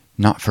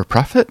Not for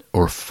profit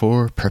or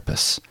for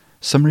purpose?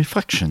 Some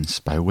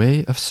reflections by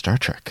way of Star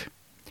Trek.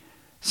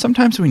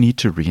 Sometimes we need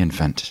to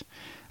reinvent.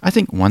 I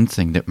think one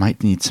thing that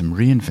might need some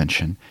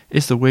reinvention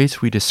is the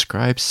ways we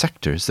describe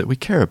sectors that we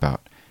care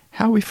about,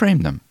 how we frame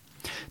them.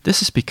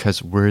 This is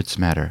because words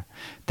matter.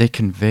 They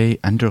convey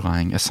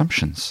underlying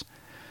assumptions.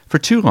 For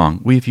too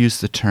long, we have used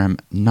the term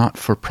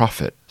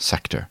not-for-profit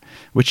sector,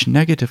 which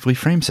negatively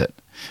frames it.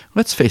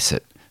 Let's face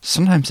it,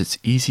 sometimes it's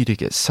easy to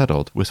get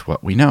settled with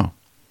what we know.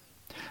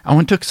 I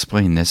want to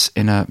explain this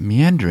in a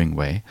meandering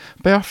way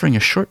by offering a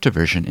short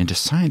diversion into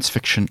science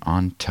fiction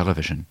on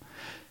television.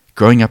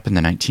 Growing up in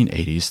the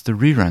 1980s, the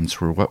reruns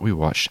were what we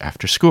watched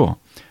after school.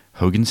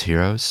 Hogan's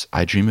Heroes,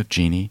 I Dream of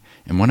Jeannie,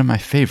 and one of my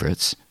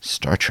favorites,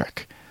 Star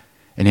Trek.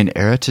 In an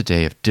era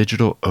today of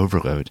digital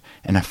overload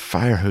and a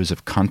fire hose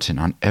of content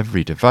on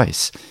every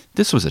device,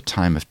 this was a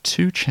time of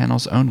 2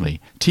 channels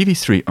only.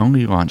 TV3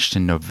 only launched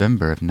in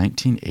November of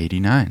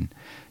 1989.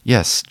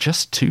 Yes,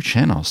 just 2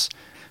 channels.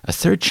 A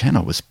 3rd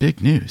channel was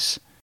big news.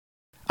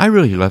 I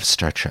really loved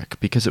Star Trek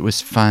because it was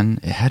fun,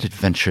 it had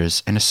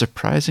adventures, and a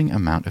surprising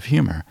amount of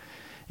humor.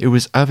 It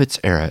was of its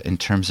era in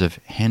terms of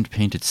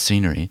hand-painted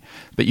scenery,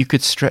 but you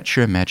could stretch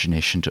your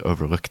imagination to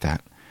overlook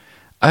that.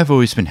 I've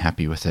always been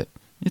happy with it.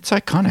 It's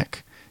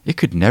iconic. It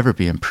could never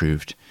be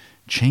improved.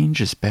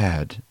 Change is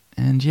bad.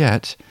 And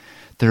yet,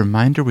 the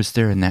reminder was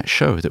there in that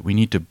show that we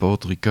need to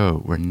boldly go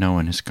where no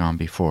one has gone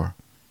before.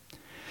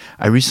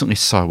 I recently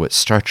saw what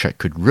Star Trek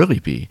could really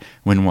be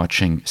when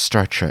watching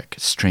Star Trek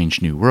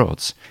Strange New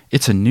Worlds.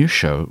 It's a new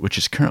show which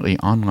is currently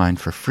online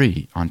for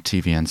free on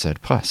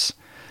TVNZ+.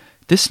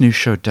 This new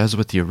show does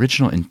what the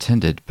original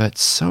intended, but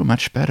so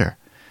much better.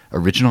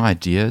 Original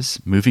ideas,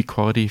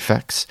 movie-quality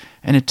effects,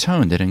 and a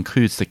tone that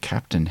includes the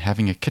captain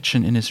having a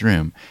kitchen in his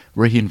room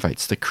where he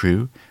invites the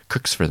crew,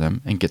 cooks for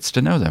them, and gets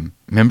to know them.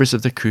 Members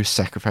of the crew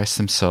sacrifice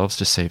themselves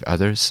to save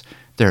others.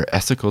 There are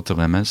ethical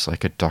dilemmas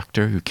like a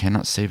doctor who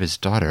cannot save his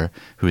daughter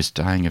who is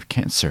dying of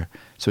cancer,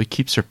 so he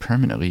keeps her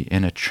permanently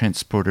in a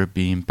transporter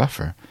beam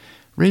buffer,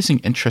 raising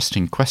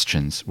interesting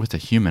questions with a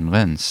human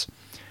lens.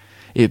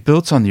 It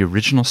builds on the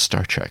original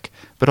Star Trek,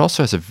 but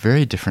also has a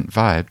very different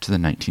vibe to the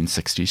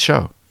 1960s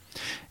show.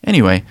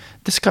 Anyway,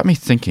 this got me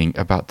thinking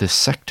about this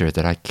sector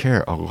that I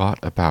care a lot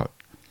about.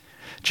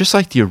 Just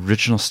like the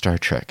original Star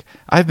Trek,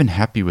 I've been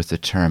happy with the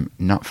term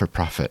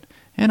not-for-profit,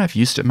 and I've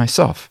used it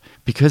myself,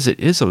 because it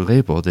is a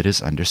label that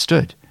is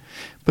understood.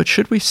 But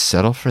should we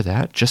settle for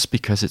that just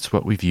because it's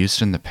what we've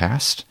used in the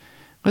past?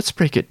 Let's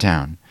break it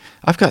down.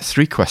 I've got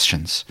 3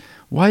 questions.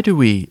 Why do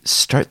we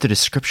start the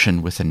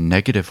description with a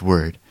negative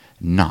word,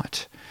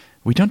 not?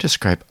 We don't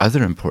describe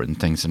other important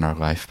things in our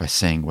life by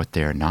saying what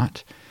they are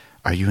not.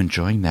 Are you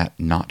enjoying that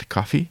not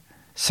coffee?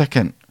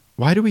 Second,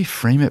 why do we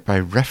frame it by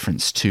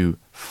reference to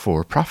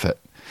for-profit?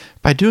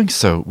 By doing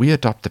so, we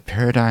adopt the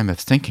paradigm of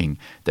thinking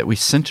that we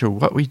center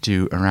what we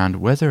do around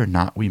whether or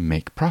not we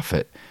make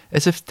profit,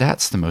 as if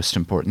that's the most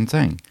important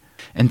thing.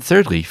 And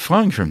thirdly,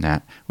 flowing from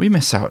that, we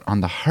miss out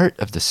on the heart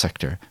of the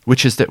sector,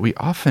 which is that we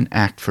often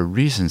act for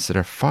reasons that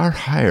are far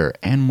higher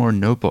and more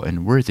noble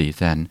and worthy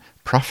than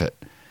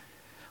profit.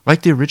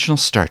 Like the original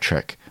Star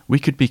Trek, we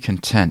could be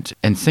content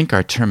and think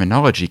our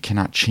terminology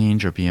cannot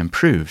change or be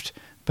improved,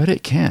 but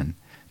it can.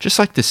 Just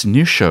like this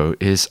new show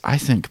is, I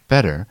think,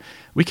 better,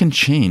 we can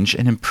change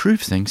and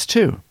improve things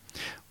too.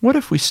 What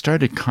if we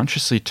started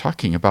consciously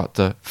talking about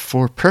the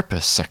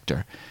for-purpose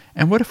sector?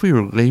 And what if we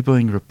were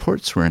labeling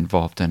reports we're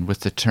involved in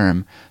with the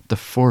term the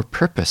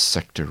for-purpose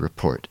sector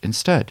report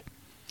instead?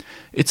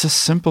 It's a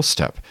simple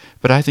step,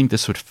 but I think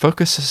this would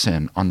focus us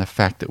in on the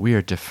fact that we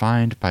are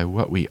defined by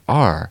what we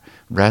are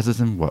rather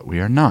than what we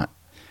are not.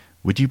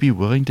 Would you be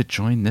willing to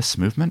join this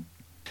movement?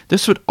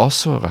 This would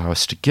also allow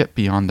us to get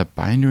beyond the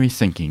binary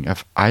thinking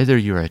of either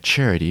you're a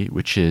charity,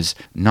 which is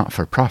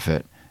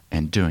not-for-profit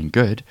and doing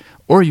good,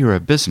 or you're a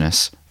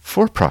business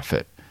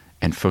for-profit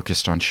and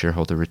focused on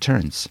shareholder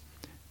returns.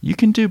 You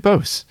can do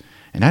both.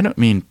 And I don't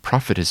mean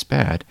profit is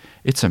bad,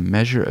 it's a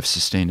measure of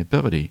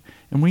sustainability,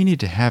 and we need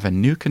to have a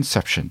new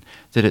conception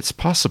that it's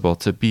possible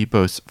to be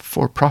both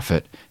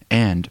for-profit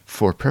and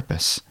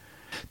for-purpose.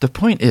 The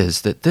point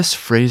is that this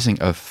phrasing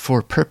of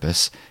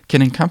for-purpose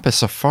can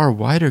encompass a far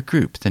wider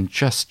group than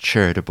just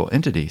charitable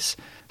entities.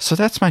 So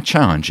that's my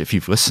challenge if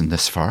you've listened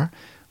this far.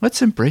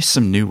 Let's embrace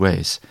some new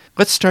ways.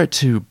 Let's start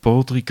to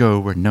boldly go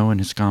where no one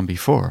has gone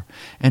before,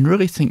 and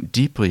really think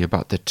deeply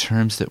about the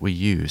terms that we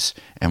use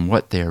and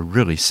what they are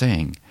really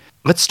saying.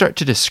 Let's start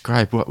to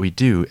describe what we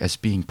do as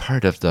being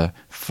part of the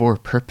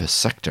for-purpose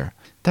sector.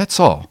 That's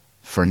all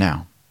for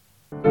now.